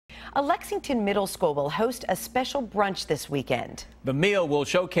A Lexington middle school will host a special brunch this weekend. The meal will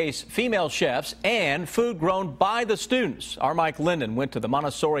showcase female chefs and food grown by the students. Our Mike Linden went to the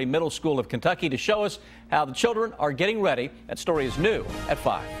Montessori Middle School of Kentucky to show us how the children are getting ready. That story is new at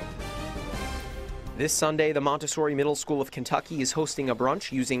 5. This Sunday, the Montessori Middle School of Kentucky is hosting a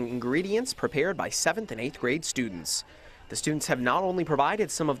brunch using ingredients prepared by 7th and 8th grade students. The students have not only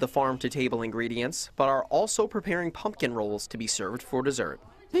provided some of the farm-to-table ingredients, but are also preparing pumpkin rolls to be served for dessert.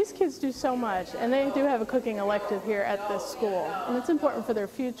 These kids do so much, and they do have a cooking elective here at this school. And it's important for their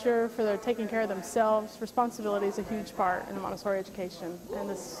future, for their taking care of themselves. Responsibility is a huge part in the Montessori education, and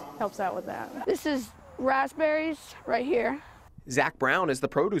this helps out with that. This is raspberries right here. Zach Brown is the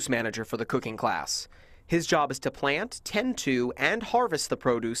produce manager for the cooking class. His job is to plant, tend to, and harvest the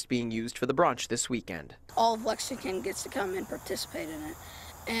produce being used for the brunch this weekend. All of Lexington gets to come and participate in it.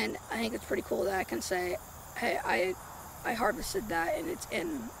 And I think it's pretty cool that I can say, hey, I harvested that and it's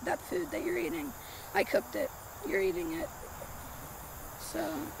in that food that you're eating. I cooked it, you're eating it. So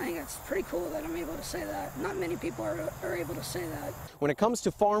I think it's pretty cool that I'm able to say that. Not many people are able to say that. When it comes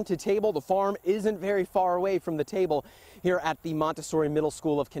to farm to table, the farm isn't very far away from the table here at the Montessori Middle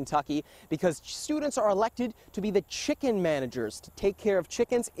School of Kentucky because students are elected to be the chicken managers to take care of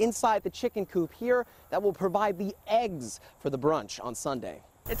chickens inside the chicken coop here that will provide the eggs for the brunch on Sunday.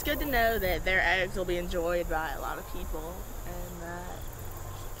 It's good to know that their eggs will be enjoyed by a lot of people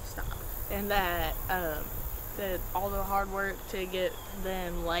and that all the hard work to get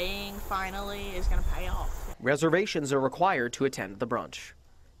them laying finally is going to pay off. Reservations are required to attend the brunch.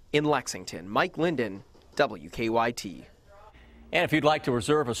 In Lexington, Mike Linden, WKYT. And if you'd like to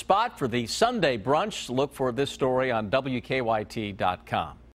reserve a spot for the Sunday brunch, look for this story on WKYT.com.